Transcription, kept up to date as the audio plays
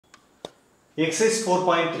Exercise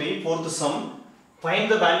 4.3, fourth sum.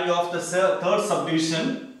 Find the value of the third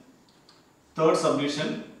subdivision. Cos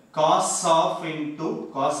of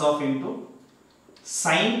into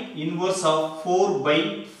sine inverse of 4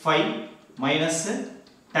 by 5 minus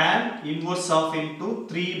tan inverse of into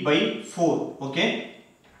 3 by 4. Okay.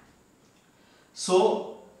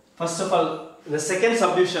 So first of all, the second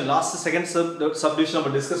subdivision, second subdivision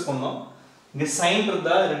we discuss பண்ணோம். இங்க sin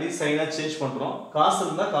இருந்தா ready China change பண்றோம், cos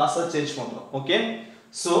இருந்தா cos change பண்றோம். Okay.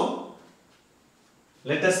 So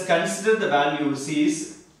let us consider the values is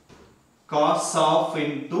cos of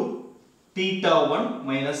into theta 1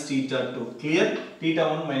 minus theta 2. Clear? Theta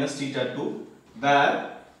 1 minus theta 2, where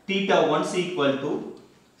theta 1 is equal to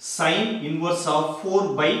sin inverse of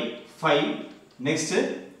 4 by 5. Next,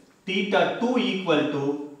 theta 2 equal to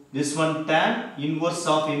this one tan inverse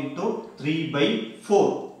of into 3 by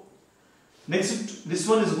 4. Next, this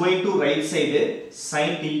one is going to right side,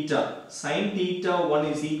 sin theta. Sin theta 1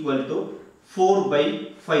 is equal to 4 by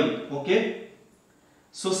 5. Okay.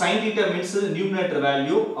 So sin theta means numerator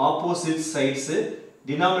value opposite sides,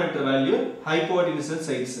 denominator value hypotenuse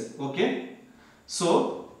sides. Okay. So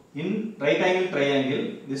in right angle triangle,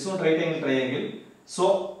 this one right angle triangle. So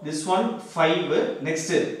this one 5.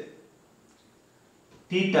 Next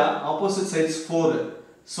theta opposite sides 4.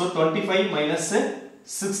 So 25 minus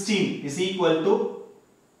 16 is equal to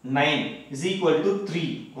 9 is equal to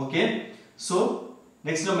 3. Okay. So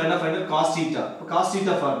next we will find cos theta. Cos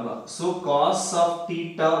theta formula. So cos of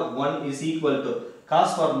theta 1 is equal to cos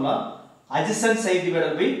formula adjacent side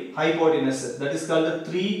divided by hypotenuse. That is called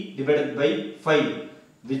 3 divided by 5,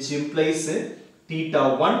 which implies theta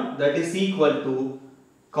 1 that is equal to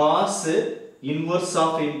cos inverse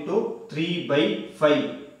of into 3 by 5.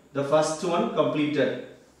 The first one completed.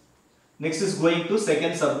 Next is going to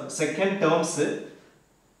second terms.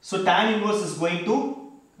 So tan inverse is going to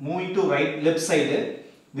move into left side.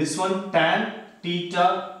 This one tan theta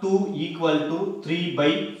 2 equal to 3 by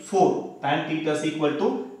 4. Tan theta is equal to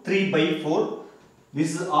 3 by 4. This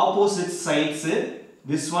is opposite sides.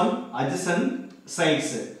 This one adjacent sides.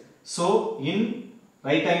 So in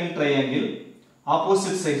right angle triangle,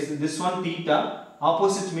 opposite sides. This one theta,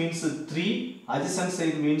 opposite means 3, adjacent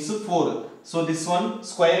side means 4. So this one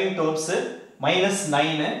squaring terms minus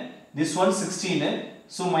 9. This one 16.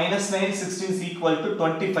 So minus 9, 16 is equal to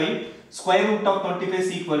 25. Square root of 25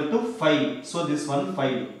 is equal to 5. So this one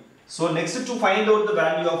 5. So next to find out the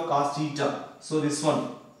value of cos theta. So this one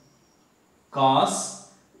cos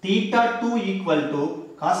theta 2 equal to,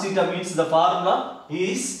 cos theta means the formula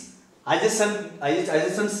is adjacent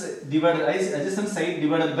side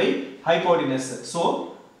divided by hypotenuse. So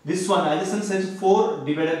this one adjacent side 4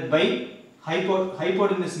 divided by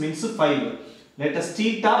hypotenuse means 5. Let us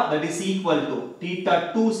theta that is equal to,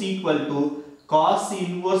 theta 2 is equal to cos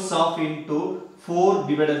inverse of into 4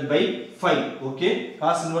 divided by 5. Okay,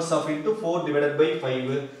 cos inverse of into 4 divided by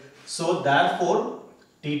 5. So therefore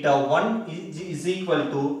theta 1 is equal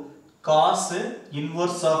to cos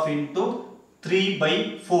inverse of into 3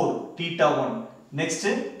 by 4, theta 1. Next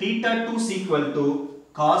theta 2 is equal to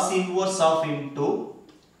cos inverse of into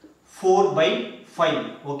 4 by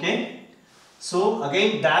 5. Okay. So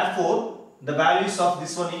again therefore the values of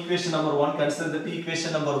this one equation number 1, consider that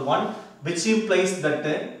equation number 1, which implies that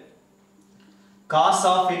cos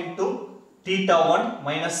of into theta 1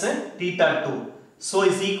 minus theta 2. So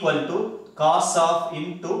is equal to cos of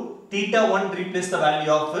into theta 1, replace the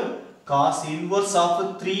value of cos inverse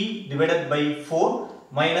of 3 divided by 4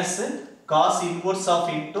 minus cos inverse of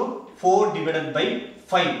into 4 divided by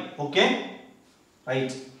 5. Okay.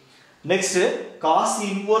 Right. Next, cos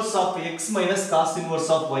inverse of x minus cos inverse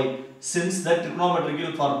of y. Since the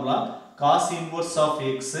trigonometrical formula cos inverse of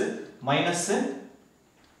x minus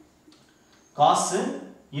cos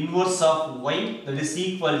inverse of y, that is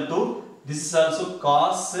equal to, this is also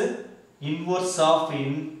cos inverse of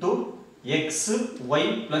into x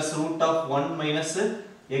y plus root of 1 minus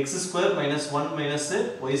x square minus 1 minus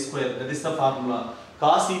y square. That is the formula.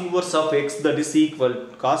 Cos inverse of x, that is equal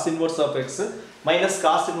cos inverse of x minus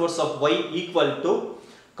cos inverse of y equal to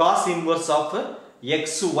cos inverse of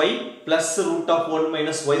xy plus root of 1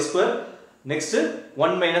 minus y square. Next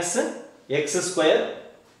 1 minus x square.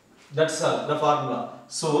 That's the formula.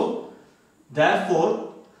 So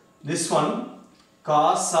therefore this one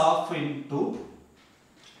cos of into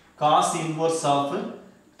cos inverse of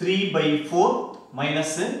 3 by 4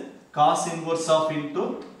 minus cos inverse of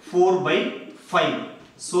into 4 by 5.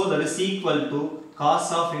 So that is equal to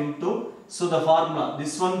cos of into, so the formula,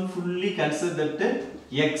 this one fully consider that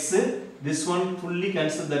x, this one fully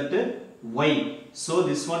consider that y. So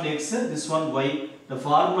this one x, this one y. The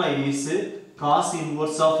formula is cos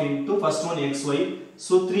inverse of into first one xy.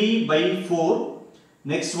 So 3 by 4.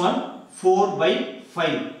 Next one 4 by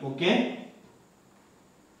 5. Okay.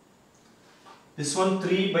 This one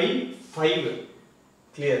 3 by 5.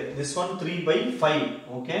 Clear. This one 3 by 5.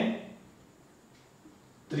 Okay.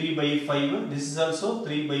 3 by 5. This is also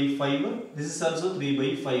 3 by 5. This is also 3 by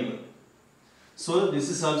 5. So this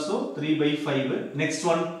is also 3 by 5. Next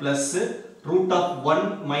one plus root of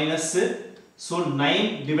 1 minus. So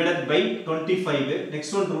 9 divided by 25.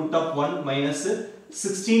 Next one root of 1 minus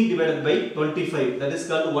 16 divided by 25. That is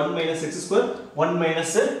called 1 minus x square, 1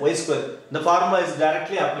 minus y square. The formula is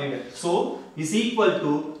directly applied. So is equal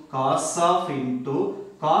to cos of into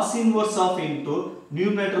cos inverse of into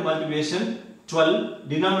numerator multiplication 12,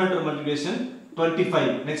 denominator multiplication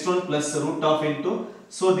 25. Next one plus root of into.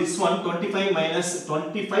 So this one 25 minus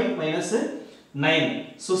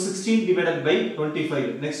 9. So 16 divided by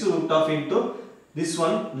 25. Next root of into this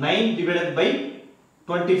one 9 divided by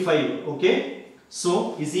 25. Okay.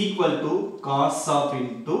 So is equal to cos of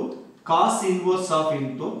into cos inverse of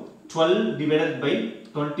into 12 divided by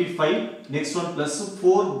 25. Next one plus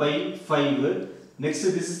 4 by 5. Next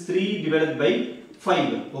this is 3 divided by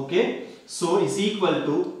 5. Okay. So is equal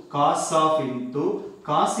to cos of into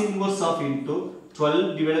cos inverse of into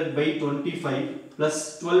 12 divided by 25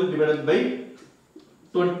 plus 12 divided by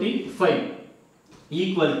 25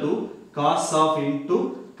 equal to cos of into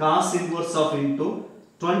cos inverse of into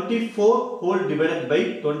 24 whole divided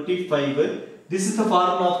by 25. This is the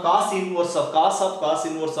formula of cos inverse of cos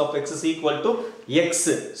inverse of x is equal to x.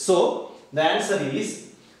 So the answer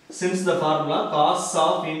is, since the formula cos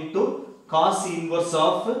of into cos inverse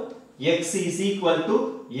of x is equal to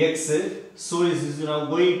x, so this is now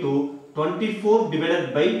going to 24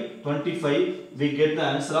 divided by 25. We get the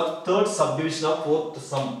answer of third subdivision of fourth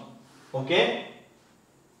sum. Okay.